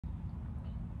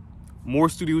More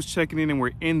studios checking in, and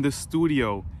we're in the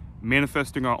studio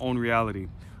manifesting our own reality.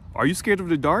 Are you scared of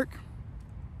the dark?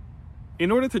 In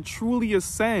order to truly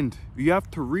ascend, you have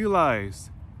to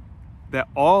realize that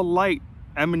all light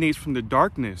emanates from the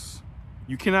darkness.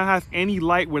 You cannot have any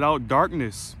light without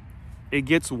darkness. It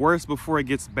gets worse before it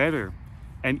gets better.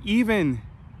 And even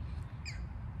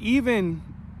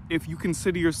if you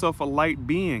consider yourself a light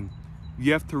being,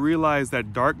 you have to realize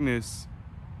that darkness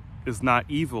is not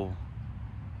evil.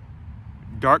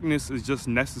 Darkness is just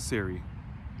necessary.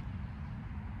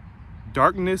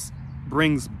 Darkness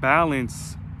brings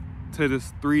balance to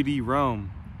this 3D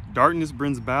realm. Darkness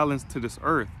brings balance to this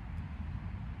earth.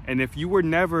 And if you were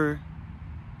never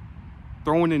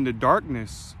thrown into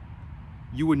darkness,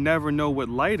 you would never know what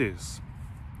light is.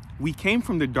 We came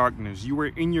from the darkness. You were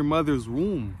in your mother's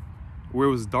womb where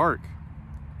it was dark.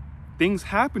 Things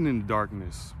happen in the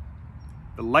darkness.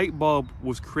 The light bulb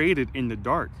was created in the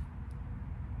dark.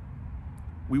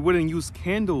 We wouldn't use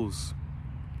candles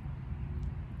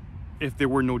if there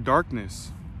were no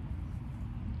darkness.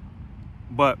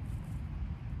 But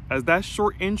as that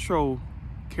short intro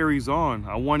carries on,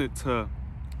 I want it to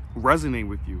resonate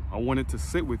with you. I want it to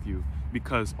sit with you,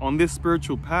 because on this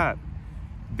spiritual path,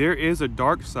 there is a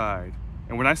dark side.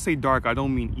 And when I say dark, I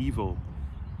don't mean evil.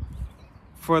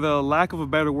 For the lack of a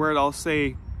better word, I'll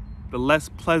say the less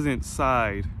pleasant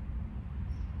side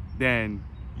than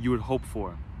you would hope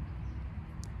for.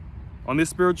 On this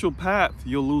spiritual path,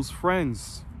 you'll lose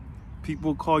friends.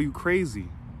 People call you crazy.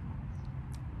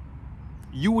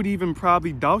 You would even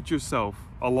probably doubt yourself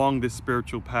along this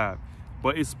spiritual path,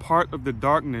 but it's part of the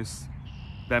darkness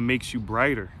that makes you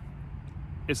brighter.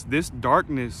 It's this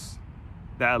darkness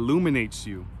that illuminates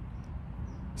you.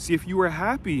 See, if you were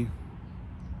happy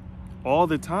all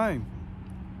the time,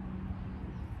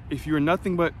 if you're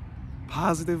nothing but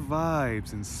positive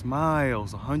vibes and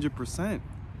smiles 100%,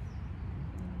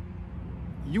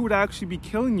 you would actually be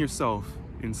killing yourself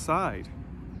inside.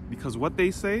 Because what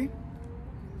they say,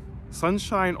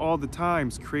 sunshine all the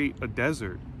times create a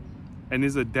desert. And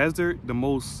is a desert the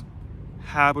most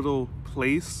habitable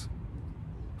place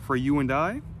for you and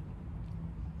I?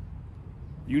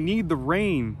 You need the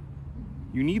rain.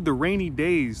 You need the rainy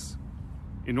days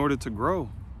in order to grow.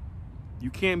 You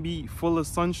can't be full of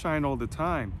sunshine all the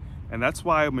time. And that's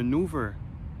why I maneuver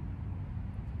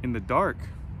in the dark.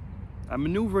 I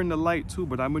maneuver in the light too,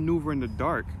 but I maneuver in the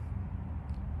dark.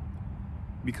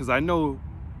 Because I know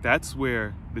that's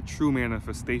where the true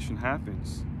manifestation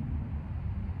happens.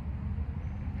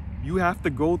 You have to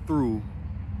go through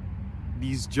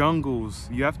these jungles.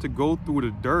 You have to go through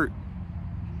the dirt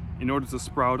in order to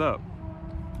sprout up.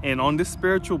 And on this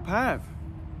spiritual path,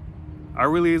 I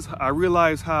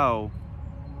realize how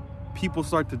people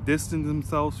start to distance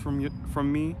themselves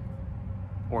from me,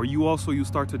 or you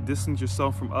start to distance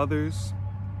yourself from others.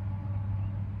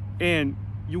 And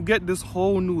you get this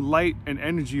whole new light and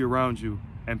energy around you,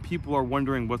 and people are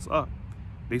wondering what's up.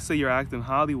 They say you're acting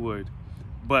Hollywood,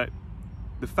 but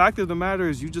the fact of the matter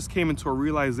is you just came into a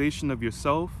realization of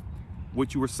yourself,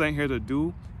 what you were sent here to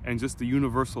do, and just the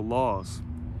universal laws.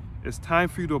 It's time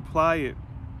for you to apply it.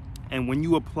 And when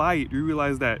you apply it, you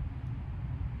realize that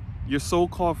your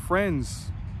so-called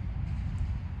friends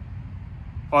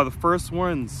are the first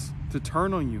ones to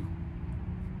turn on you.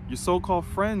 Your so-called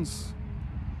friends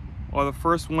are the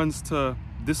first ones to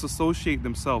disassociate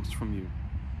themselves from you.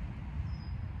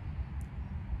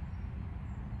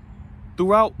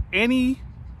 Throughout any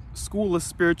school of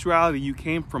spirituality you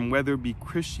came from, whether it be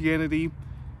Christianity,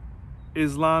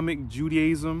 Islamic,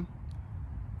 Judaism,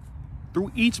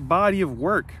 through each body of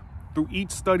work, through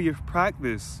each study of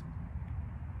practice,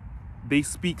 they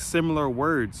speak similar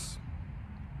words.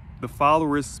 The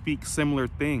followers speak similar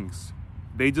things.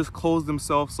 They just close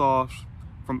themselves off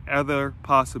from other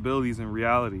possibilities and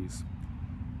realities.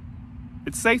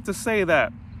 It's safe to say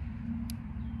that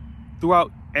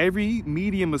throughout every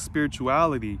medium of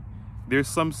spirituality, there's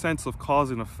some sense of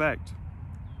cause and effect.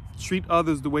 Treat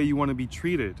others the way you want to be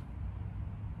treated.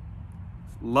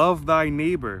 Love thy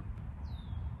neighbor.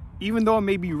 Even though it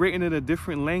may be written in a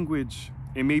different language,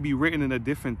 it may be written in a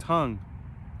different tongue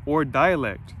or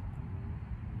dialect,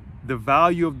 the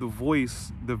value of the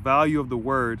voice, the value of the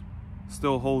word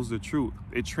still holds the truth.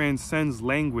 It transcends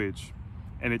language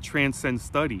and it transcends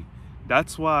study.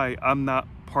 That's why I'm not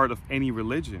part of any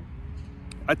religion.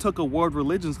 I took a world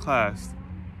religions class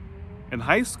in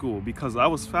high school because I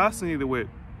was fascinated with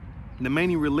the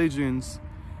many religions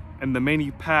and the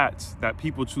many paths that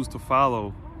people choose to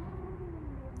follow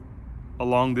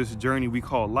along this journey we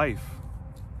call life.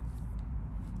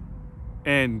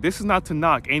 And this is not to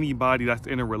knock anybody that's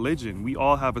in a religion. We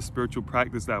all have a spiritual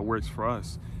practice that works for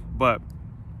us. But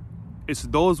It's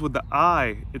those with the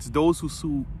eye. It's those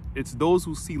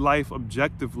who see life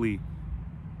objectively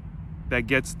that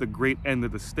gets the great end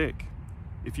of the stick.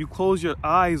 If you close your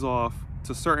eyes off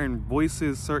to certain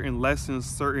voices, certain lessons,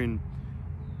 certain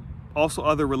also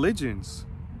other religions,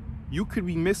 you could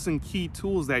be missing key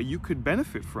tools that you could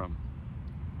benefit from.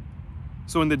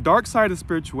 So in the dark side of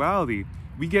spirituality,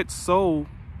 we get so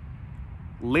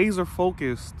laser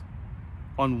focused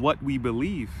on what we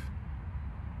believe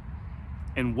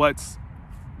and what's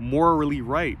morally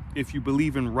right, if you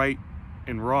believe in right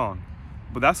and wrong.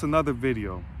 But that's another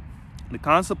video. The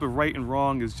concept of right and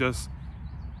wrong is just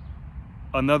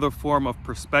another form of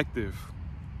perspective.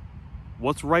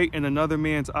 What's right in another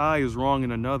man's eye is wrong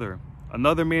in another.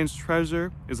 Another man's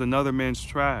treasure is another man's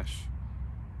trash.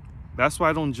 That's why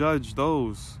I don't judge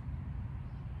those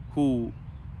who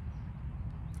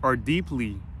are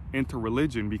deeply into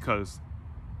religion, because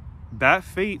that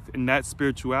faith and that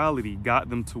spirituality got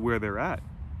them to where they're at.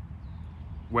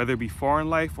 Whether it be foreign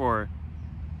life or,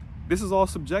 this is all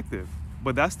subjective,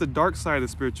 but that's the dark side of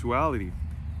spirituality.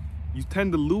 You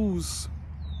tend to lose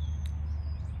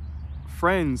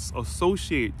friends,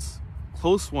 associates,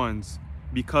 close ones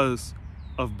because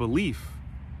of belief,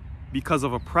 because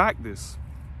of a practice.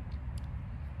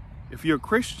 If you're a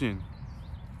Christian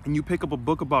and you pick up a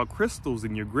book about crystals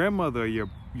and your grandmother or your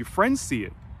friends see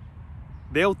it,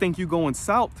 they'll think you're going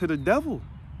south to the devil.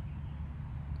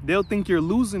 They'll think you're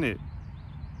losing it.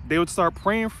 They would start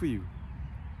praying for you.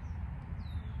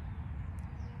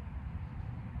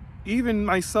 Even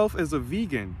myself as a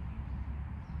vegan,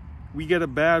 we get a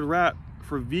bad rap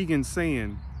for vegans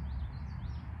saying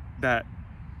that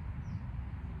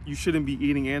you shouldn't be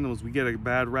eating animals. We get a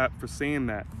bad rap for saying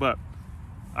that. But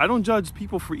I don't judge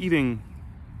people for eating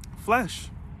flesh,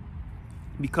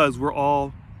 because we're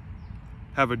all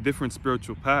have a different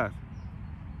spiritual path.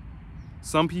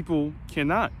 Some people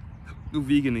cannot do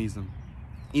veganism,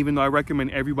 even though I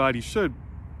recommend everybody should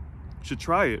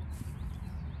try it.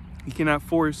 You cannot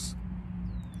force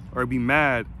or be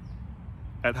mad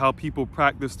at how people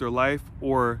practice their life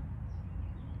or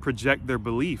project their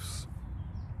beliefs.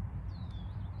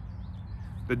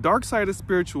 The dark side of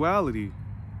spirituality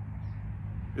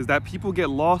is that people get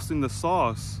lost in the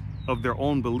sauce of their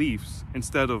own beliefs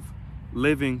instead of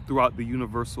living throughout the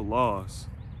universal laws.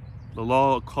 The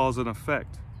law of cause and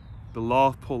effect, the law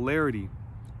of polarity,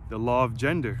 the law of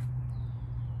gender.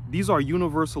 These are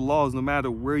universal laws. No matter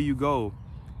where you go,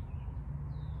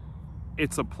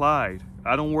 it's applied.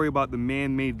 I don't worry about the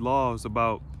man-made laws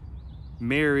about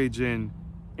marriage and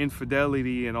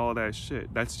infidelity and all that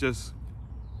shit. That's just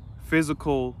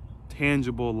physical,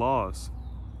 tangible laws.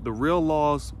 The real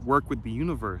laws work with the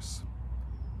universe.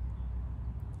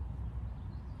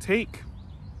 Take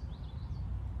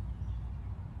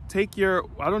your,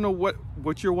 I don't know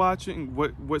what you're watching,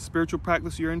 what spiritual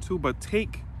practice you're into, but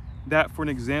take that for an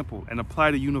example and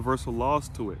apply the universal laws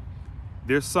to it.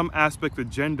 There's some aspect of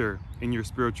gender in your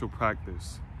spiritual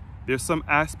practice. There's some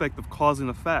aspect of cause and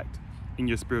effect in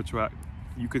your spiritual,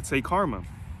 you could say karma.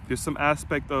 There's some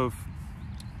aspect of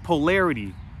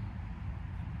polarity,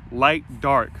 light,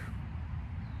 dark,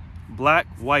 black,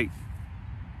 white,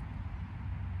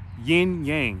 yin,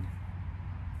 yang.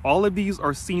 All of these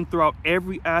are seen throughout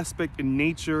every aspect in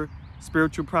nature,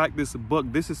 spiritual practice, book.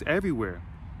 This is everywhere.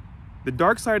 The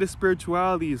dark side of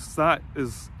spirituality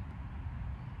is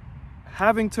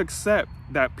having to accept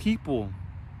that people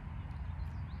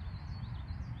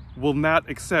will not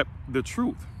accept the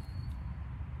truth.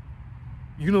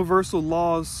 Universal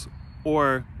laws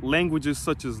or languages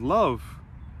such as love,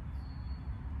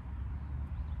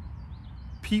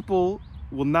 people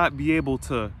will not be able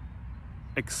to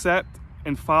accept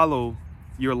and follow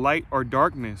your light or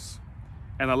darkness.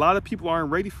 And a lot of people aren't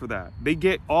ready for that. They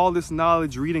get all this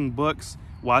knowledge reading books,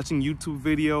 watching YouTube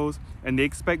videos, and they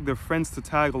expect their friends to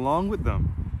tag along with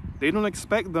them. They don't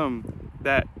expect them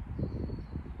that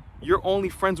you're only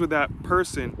friends with that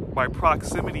person by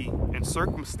proximity and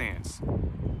circumstance.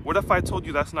 What if I told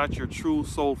you that's not your true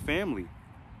soul family?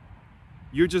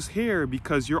 You're just here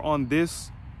because you're on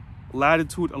this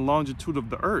latitude and longitude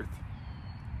of the earth,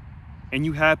 and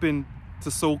you happen to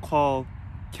so-called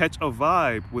catch a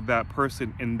vibe with that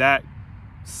person in that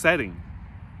setting.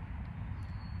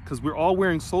 Because we're all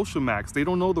wearing social masks. They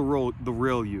don't know the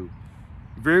real you.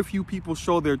 Very few people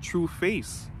show their true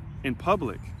face in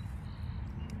public.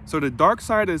 So the dark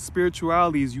side of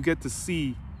spirituality is you get to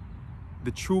see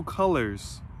the true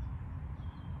colors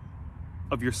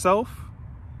of yourself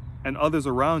and others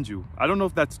around you. I don't know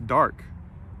if that's dark,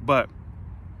 but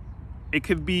it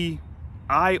could be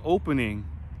eye-opening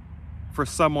for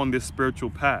some on this spiritual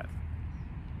path.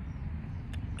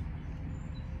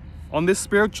 On this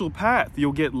spiritual path,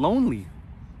 you'll get lonely.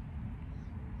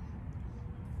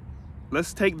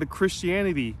 Let's take the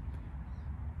Christianity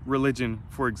religion,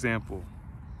 for example.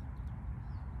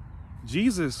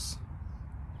 Jesus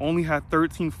only had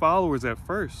 13 followers at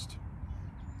first,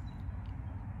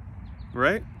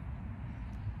 right?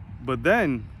 But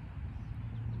then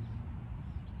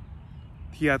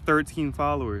he had 13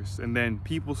 followers, and then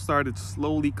people started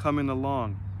slowly coming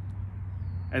along.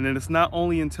 And then it's not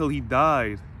only until he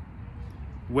died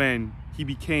when he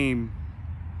became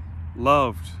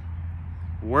loved,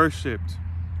 worshipped,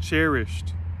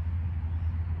 cherished.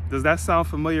 Does that sound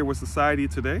familiar with society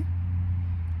today?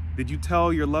 Did you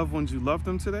tell your loved ones you love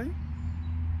them today?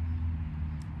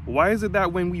 Why is it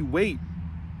that when we wait,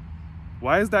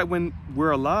 why is that when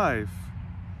we're alive,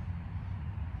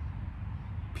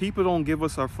 people don't give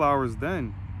us our flowers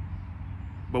then,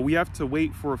 but we have to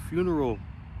wait for a funeral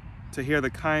to hear the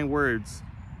kind words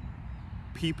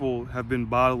people have been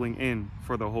bottling in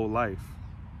for their whole life?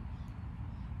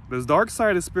 The dark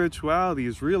side of spirituality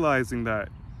is realizing that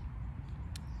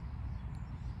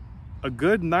a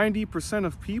good 90%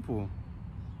 of people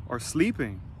are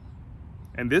sleeping,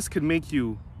 and this could make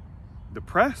you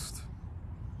depressed.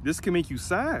 This can make you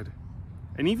sad.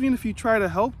 And even if you try to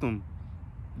help them,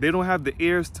 they don't have the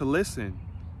ears to listen.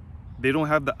 They don't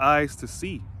have the eyes to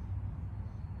see.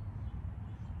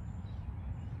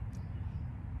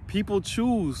 People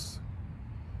choose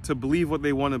to believe what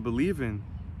they want to believe in,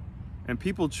 and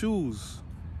people choose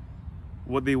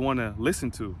what they want to listen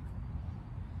to.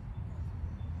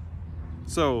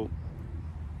 So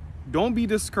don't be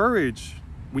discouraged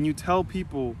when you tell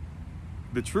people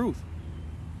the truth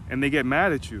and they get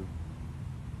mad at you.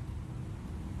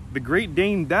 The great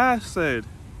Dame Dash said,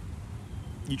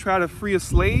 you try to free a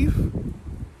slave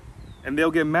and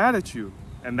they'll get mad at you.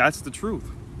 And that's the truth.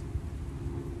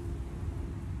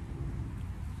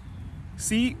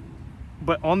 See,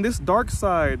 but on this dark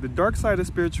side, the dark side of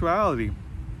spirituality,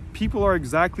 people are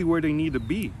exactly where they need to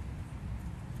be.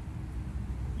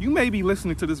 You may be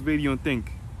listening to this video and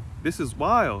think, this is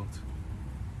wild.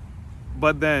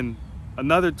 But then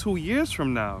another 2 years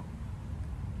from now,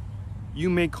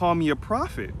 you may call me a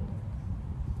prophet.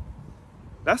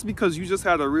 That's because you just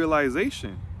had a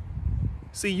realization.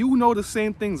 See, you know the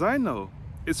same things I know.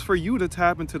 It's for you to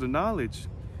tap into the knowledge.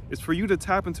 It's for you to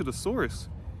tap into the source.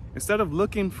 Instead of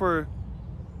looking for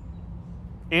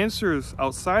answers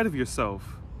outside of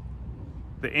yourself,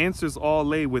 the answers all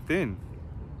lay within.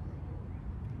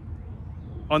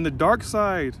 On the dark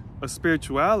side of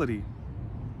spirituality,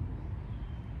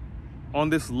 on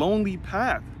this lonely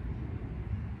path,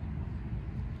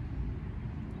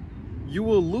 you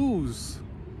will lose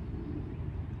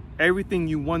everything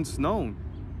you once known.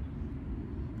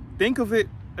 Think of it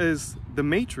as the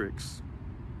Matrix.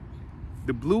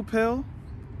 The blue pill,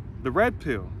 the red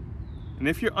pill. And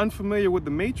if you're unfamiliar with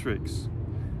the Matrix,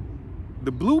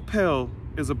 the blue pill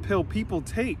is a pill people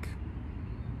take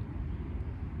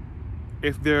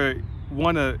if they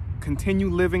want to continue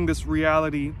living this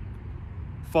reality,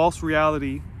 false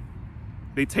reality.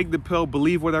 They take the pill,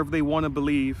 believe whatever they want to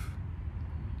believe,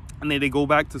 and then they go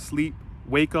back to sleep,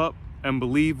 wake up, and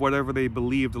believe whatever they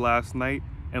believed last night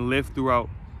and live throughout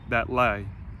that lie,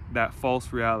 that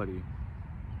false reality.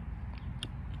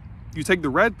 You take the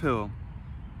red pill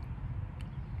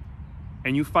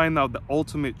and you find out the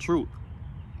ultimate truth.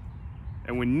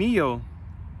 And when Neo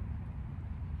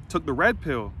took the red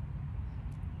pill,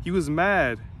 he was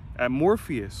mad at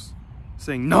Morpheus,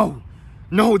 saying, no,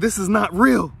 this is not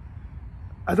real.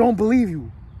 I don't believe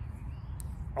you.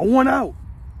 I want out.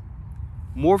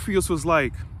 Morpheus was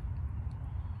like,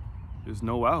 there's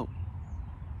no out.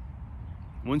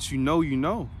 Once you know, you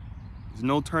know. There's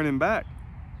no turning back.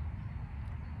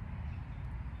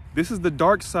 This is the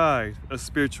dark side of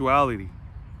spirituality.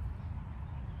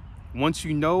 Once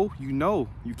you know, you know.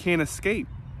 You can't escape.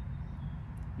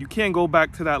 You can't go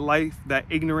back to that life, that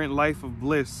ignorant life of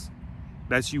bliss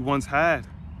that you once had.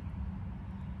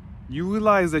 You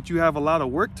realize that you have a lot of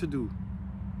work to do.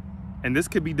 And this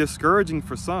could be discouraging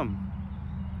for some.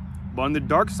 But on the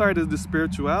dark side of the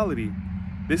spirituality,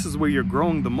 this is where you're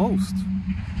growing the most.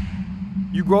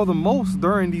 You grow the most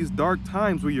during these dark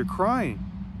times where you're crying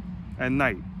at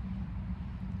night.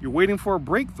 You're waiting for a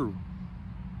breakthrough.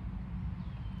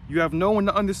 You have no one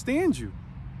to understand you.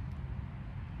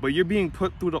 But you're being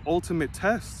put through the ultimate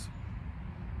test.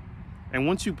 And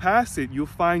once you pass it, you'll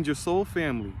find your soul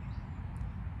family.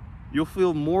 You'll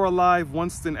feel more alive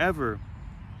once than ever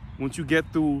once you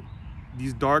get through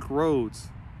these dark roads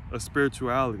of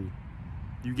spirituality.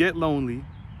 You get lonely.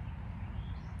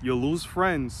 You'll lose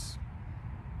friends.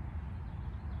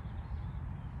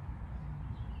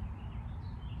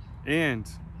 And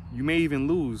you may even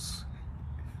lose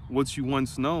what you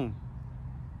once known,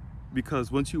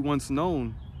 because what you once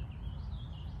known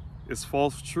is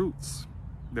false truths.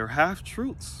 They're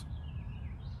half-truths.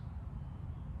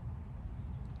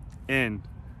 And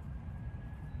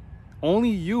only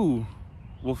you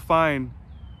will find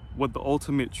what the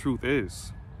ultimate truth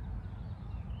is.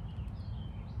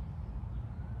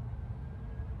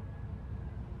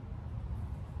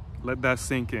 Let that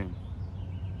sink in.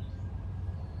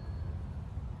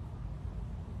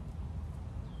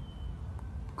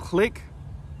 Click,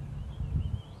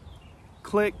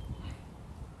 click,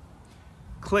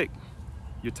 click.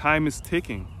 Your time is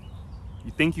ticking.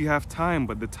 You think you have time,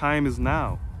 but the time is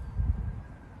now.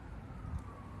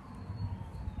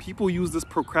 People use this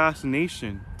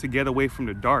procrastination to get away from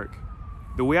the dark.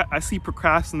 The way I see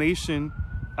procrastination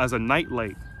as a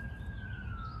nightlight.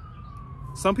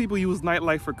 Some people use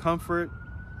nightlight for comfort.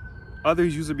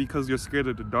 Others use it because you're scared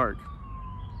of the dark.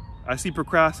 I see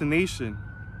procrastination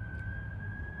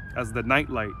as the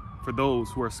nightlight for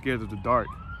those who are scared of the dark.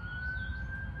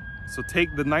 So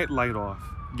take the nightlight off.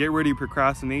 Get rid of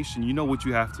procrastination. You know what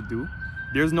you have to do.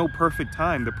 There's no perfect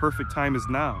time. The perfect time is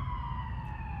now.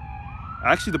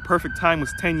 Actually, the perfect time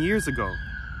was 10 years ago.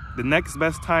 The next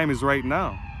best time is right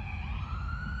now.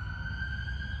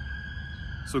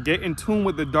 So get in tune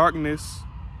with the darkness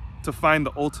to find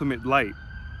the ultimate light.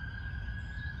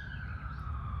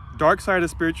 Dark Side of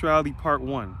Spirituality Part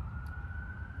 1.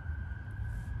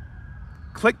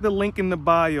 Click the link in the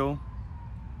bio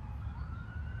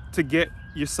to get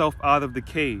yourself out of the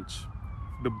cage.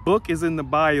 The book is in the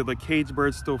bio, The Caged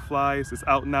Bird Still Flies. It's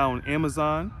out now on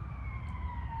Amazon.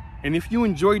 And if you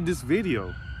enjoyed this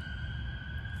video,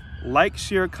 like,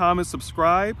 share, comment,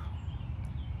 subscribe.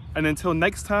 And until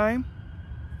next time,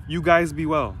 you guys be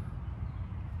well.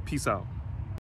 Peace out.